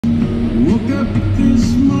up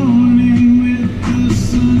this morning with the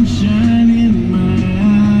sunshine in my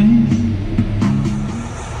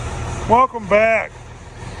eyes. Welcome back.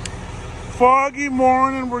 Foggy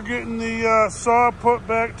morning. We're getting the saw put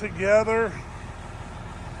back together.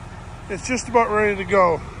 It's just about ready to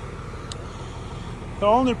go. The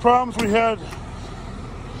only problems we had,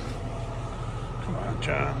 come on,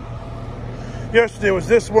 John, yesterday was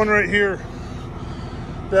this one right here.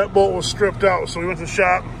 That bolt was stripped out, so we went to the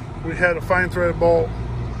shop. We had a fine threaded bolt.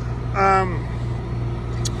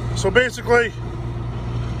 So basically,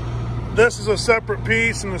 this is a separate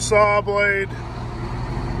piece in the saw blade.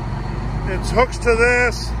 It hooks to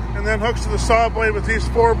this and then hooks to the saw blade with these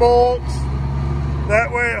 4 bolts.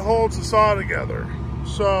 That way it holds the saw together.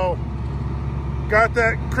 So got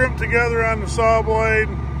that crimped together on the saw blade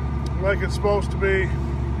like it's supposed to be.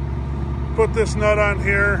 Put this nut on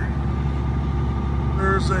here.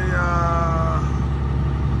 There's a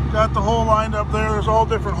got the hole lined up there. There's all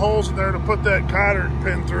different holes in there to put that cotter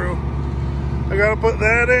pin through. I got to put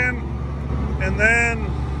that in and then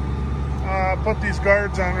put these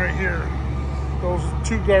guards on right here. Those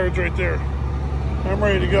 2 guards right there. I'm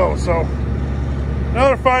ready to go. So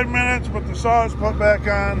another 5 minutes, but the saw is put back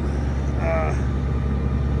on.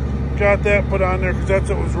 Got that put on there because that's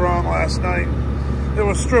what was wrong last night. It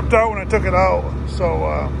was stripped out when I took it out.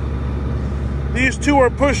 So these 2 are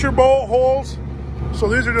pusher bolt holes. So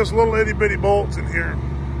these are just little itty bitty bolts in here.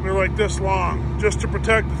 They're like this long, just to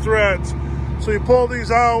protect the threads. So you pull these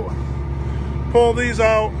out,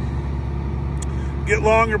 get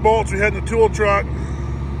longer bolts. We had in the tool truck,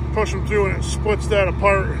 push them through and it splits that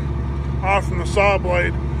apart off from the saw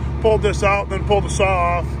blade. Pulled this out, then pulled the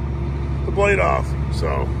saw off, the blade off.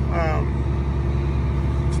 So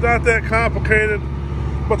it's not that complicated,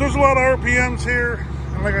 but there's a lot of RPMs here.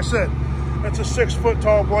 And like I said, that's a 6-foot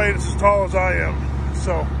tall blade. It's as tall as I am.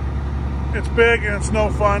 So it's big and it's no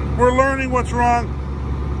fun. We're learning what's wrong.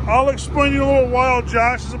 I'll explain to you in a little while.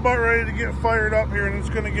 Josh is about ready to get fired up here and it's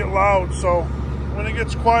going to get loud. So when it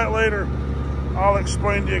gets quiet later, I'll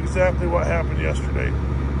explain to you exactly what happened yesterday.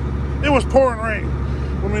 It was pouring rain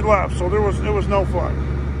when we left, so it was no fun.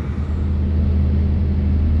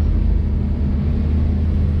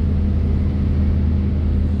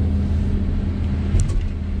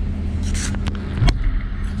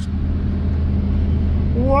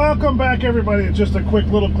 Welcome back, everybody. It's just a quick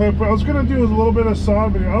little clip. I was going to do a little bit of saw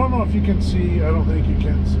video. I don't know if you can see. I don't think you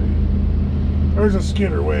can see. There's a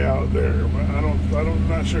skidder way out there, but I'm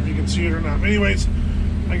not sure if you can see it or not. Anyways,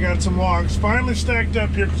 I got some logs finally stacked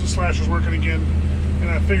up here because the slasher's working again. And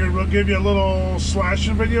I figured we'll give you a little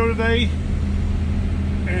slashing video today.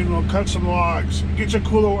 And we'll cut some logs. Get you a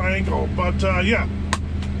cool little angle. But yeah,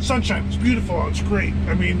 sunshine. It's beautiful. It's great.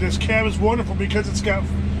 I mean, this cab is wonderful because it's got...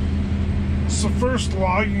 It's the first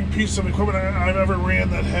logging piece of equipment I've ever ran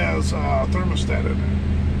that has a thermostat in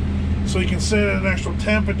it. So you can set it at an actual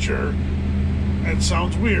temperature. It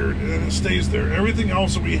sounds weird, and then it stays there. Everything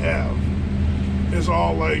else that we have is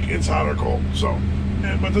all like it's hot or cold. So,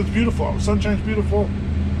 but it's beautiful. Sunshine's beautiful.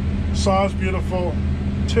 Saw's beautiful.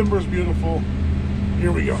 Timber's beautiful.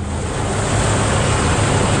 Here we go.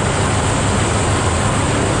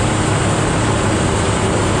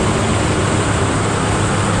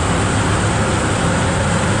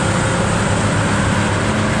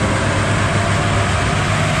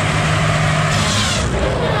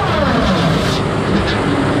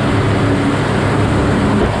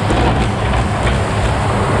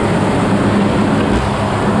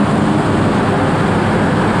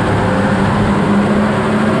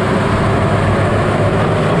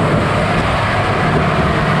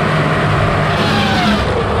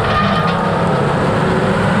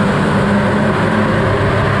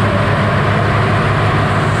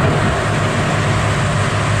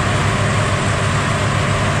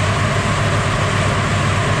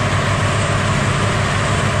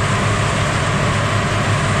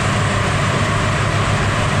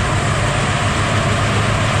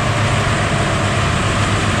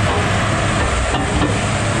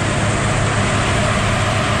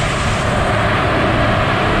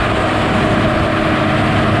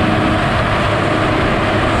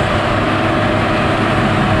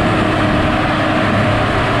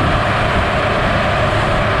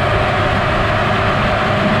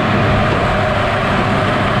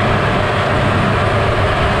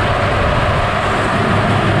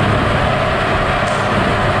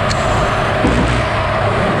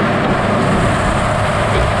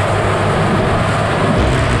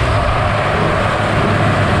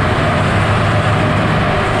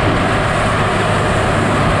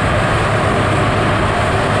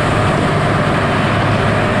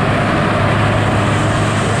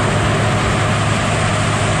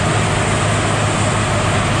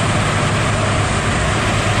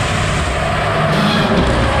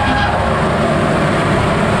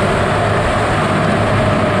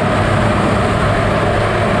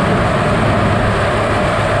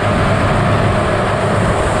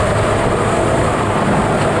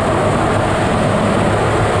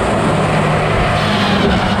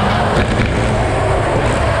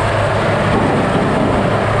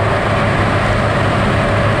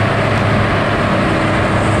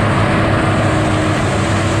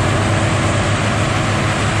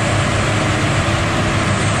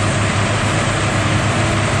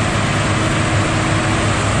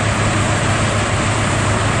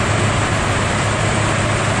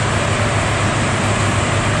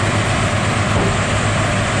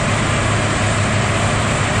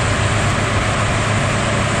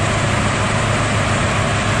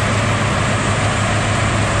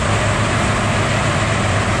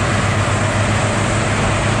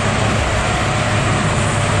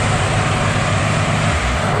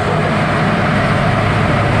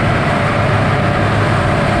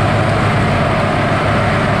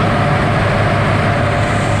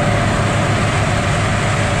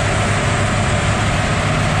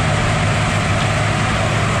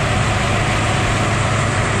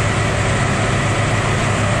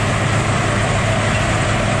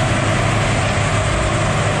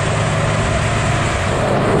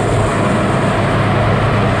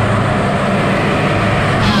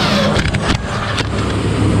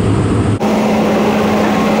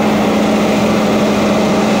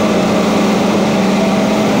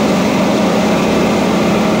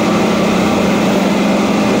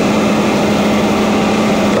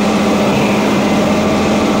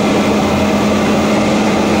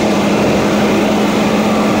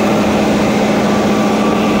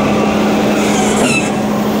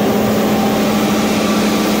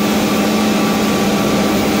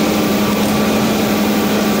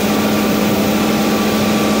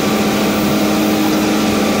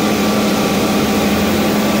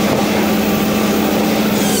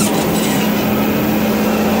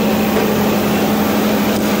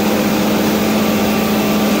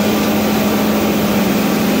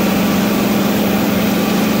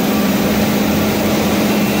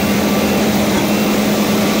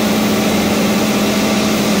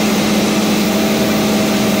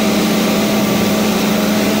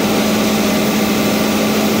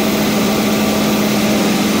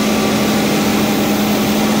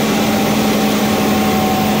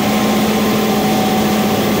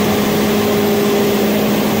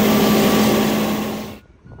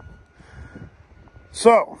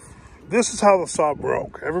 So, this is how the saw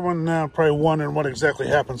broke. Everyone now probably wondering what exactly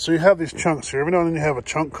happened. So you have these chunks here. Every now and then you have a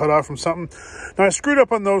chunk cut off from something. Now I screwed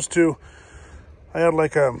up on those two. I had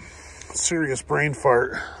like a serious brain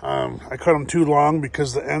fart. I cut them too long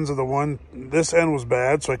because the ends of this end was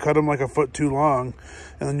bad, so I cut them like a foot too long.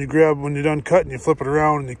 And then you grab, when you're done cutting, you flip it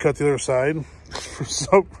around and you cut the other side. For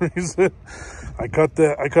some reason, I cut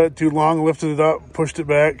it too long, lifted it up, pushed it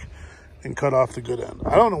back, and cut off the good end.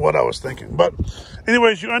 I don't know what I was thinking, but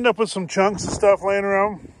anyways, you end up with some chunks and stuff laying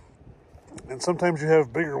around, and sometimes you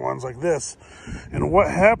have bigger ones like this. And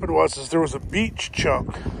what happened was there was a beech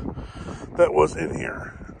chunk that was in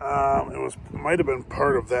here. Might have been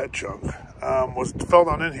part of that chunk. Fell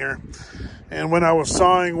down in here, and when I was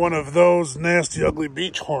sawing one of those nasty, ugly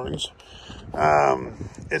beech horns,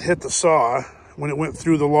 it hit the saw. When it went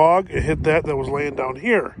through the log, it hit that was laying down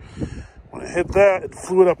here. When it hit that, it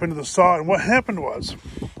flew it up into the saw, and what happened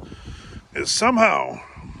is somehow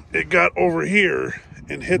it got over here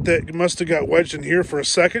and hit that. It must have got wedged in here for a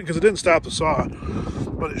second because it didn't stop the saw,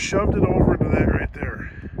 but it shoved it over into that right there.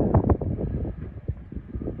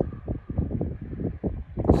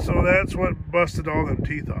 So that's what busted all them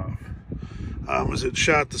teeth off. As it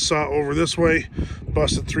shot the saw over this way,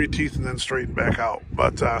 busted 3 teeth, and then straightened back out.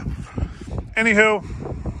 But anywho,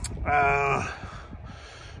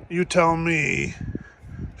 you tell me,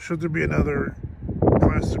 should there be another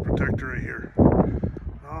plastic protector right here?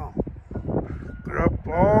 No. They're up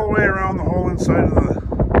all the way around the whole inside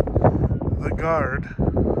of the guard,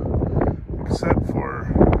 except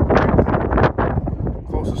for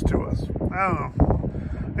closest to us. I don't know.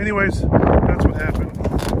 Anyways, that's what happened.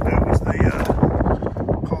 That was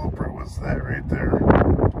the culprit, was that right there.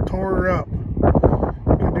 Tore her up.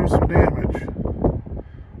 Could do some damage.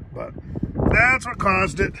 But that's what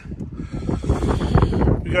caused it.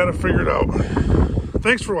 We got to figure it out.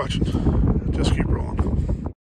 Thanks for watching. Just keep rolling.